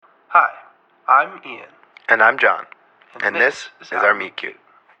Hi, I'm Ian. And I'm John. And this is our Meet Cute.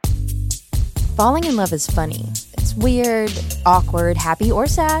 Falling in love is funny. It's weird, awkward, happy, or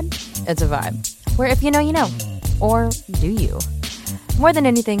sad. It's a vibe. Where if you know, you know. Or do you? More than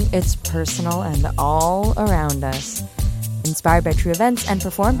anything, it's personal and all around us. Inspired by true events and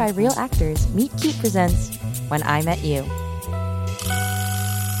performed by real actors, Meet Cute presents When I Met You.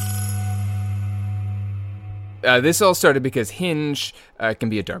 This all started because Hinge can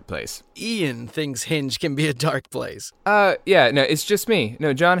be a dark place. Ian thinks Hinge can be a dark place. No, it's just me.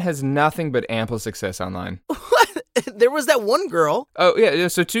 No, John has nothing but ample success online. What? There was that one girl. Oh, yeah,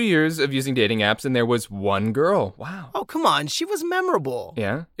 so 2 years of using dating apps, and there was one girl. Wow. Oh, come on. She was memorable.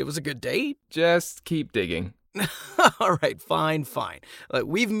 Yeah? It was a good date. Just keep digging. All right, fine.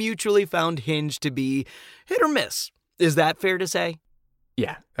 We've mutually found Hinge to be hit or miss. Is that fair to say?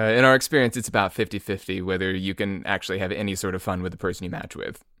 Yeah. In our experience, it's about 50-50 whether you can actually have any sort of fun with the person you match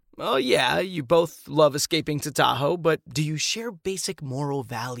with. Well, yeah, you both love escaping to Tahoe, but do you share basic moral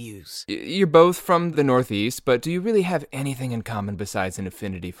values? You're both from the Northeast, but do you really have anything in common besides an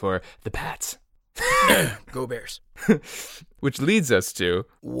affinity for the Pats? Go Bears. Which leads us to...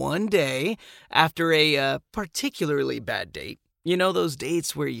 One day, after a particularly bad date, you know those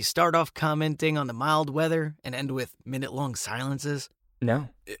dates where you start off commenting on the mild weather and end with minute-long silences? No.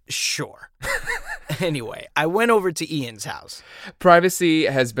 Sure. Anyway, I went over to Ian's house. Privacy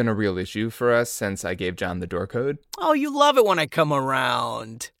has been a real issue for us since I gave John the door code. Oh, you love it when I come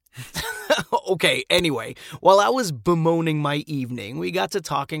around. Okay, anyway, while I was bemoaning my evening, we got to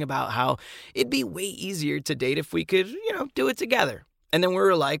talking about how it'd be way easier to date if we could, do it together. And then we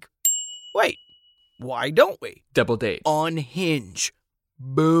were like, wait, why don't we? Double date. On Hinge.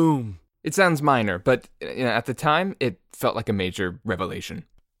 Boom. It sounds minor, but at the time, it felt like a major revelation.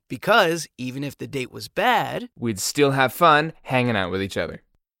 Because even if the date was bad, we'd still have fun hanging out with each other.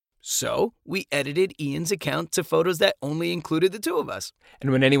 So we edited Ian's account to photos that only included the two of us.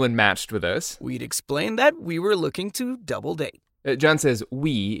 And when anyone matched with us, we'd explain that we were looking to double date. John says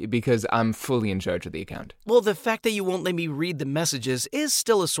we because I'm fully in charge of the account. Well, the fact that you won't let me read the messages is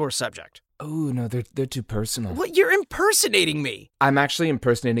still a sore subject. Oh, no, they're too personal. Well, you're impersonating me. I'm actually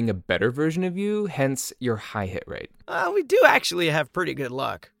impersonating a better version of you, hence your high hit rate. We do actually have pretty good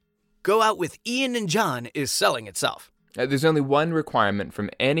luck. Go Out with Ian and John is selling itself. There's only one requirement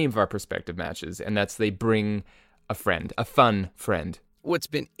from any of our prospective matches, and that's they bring a friend, a fun friend. What's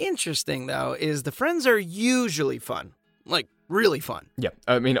been interesting, though, is the friends are usually fun. Like, really fun. Yeah,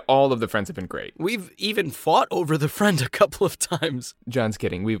 I mean, all of the friends have been great. We've even fought over the friend a couple of times. John's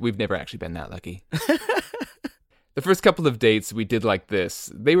kidding. We've never actually been that lucky. The first couple of dates we did like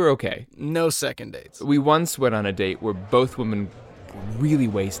this, they were okay. No second dates. We once went on a date where both women were really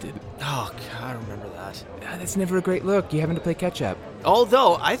wasted. Oh, God, I remember that. That's never a great look. You're having to play catch up.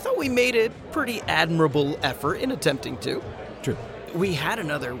 Although, I thought we made a pretty admirable effort in attempting to. True. We had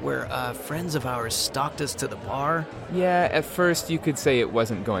another where friends of ours stalked us to the bar. Yeah, at first you could say it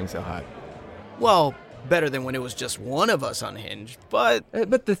wasn't going so hot. Well, better than when it was just one of us on Hinge, but...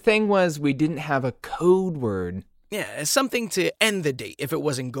 But the thing was, we didn't have a code word. Yeah, something to end the date if it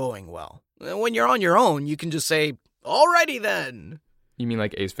wasn't going well. When you're on your own, you can just say, alrighty then. You mean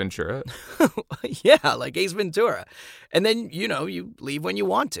like Ace Ventura? Yeah, like Ace Ventura. And then, you leave when you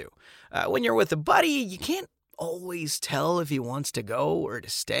want to. When you're with a buddy, you can't always tell if he wants to go or to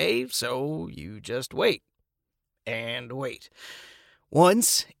stay, so you just wait. And wait.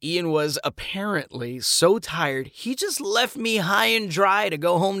 Once, Ian was apparently so tired, he just left me high and dry to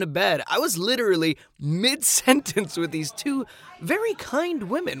go home to bed. I was literally mid-sentence with these two very kind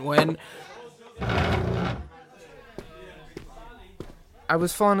women when... I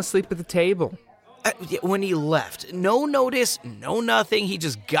was falling asleep at the table. When he left. No notice, no nothing. He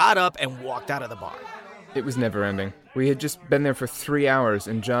just got up and walked out of the bar. It was never ending. We had just been there for 3 hours,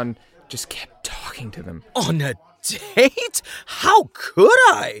 and John just kept talking to them. On a date? How could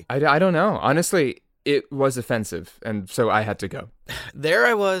I? I don't know. Honestly, it was offensive, and so I had to go. There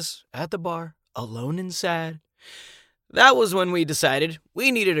I was, at the bar, alone and sad. That was when we decided we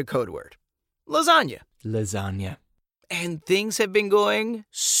needed a code word. Lasagna. Lasagna. And things have been going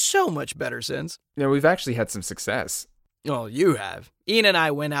so much better since. We've actually had some success. Well, you have. Ian and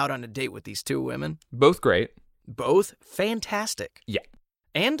I went out on a date with these two women. Both great. Both fantastic. Yeah.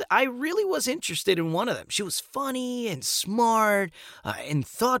 And I really was interested in one of them. She was funny and smart and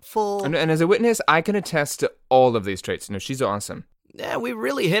thoughtful. And as a witness, I can attest to all of these traits. She's awesome. Yeah, we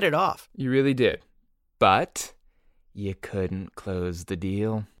really hit it off. You really did. But you couldn't close the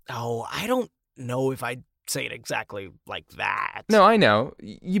deal. Oh, I don't know if I'd say it exactly like that. No, I know.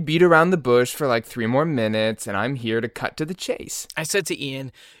 You beat around the bush for like 3 more minutes, and I'm here to cut to the chase. I said to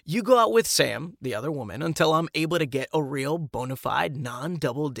Ian, you go out with Sam, the other woman, until I'm able to get a real bona fide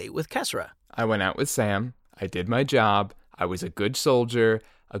non-double date with Kesra. I went out with Sam. I did my job. I was a good soldier,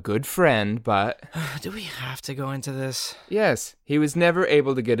 a good friend, but... Do we have to go into this? Yes, he was never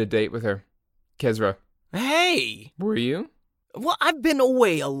able to get a date with her. Kesra. Hey! Were you? Well, I've been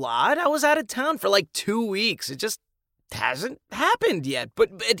away a lot. I was out of town for like 2 weeks. It just hasn't happened yet.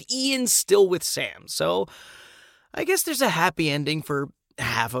 But Ian's still with Sam, so I guess there's a happy ending for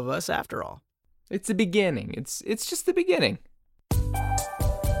half of us after all. It's the beginning. It's just the beginning.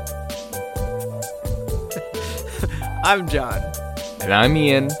 I'm John. And I'm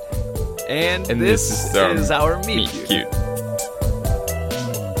Ian. And this is our Meet Cute.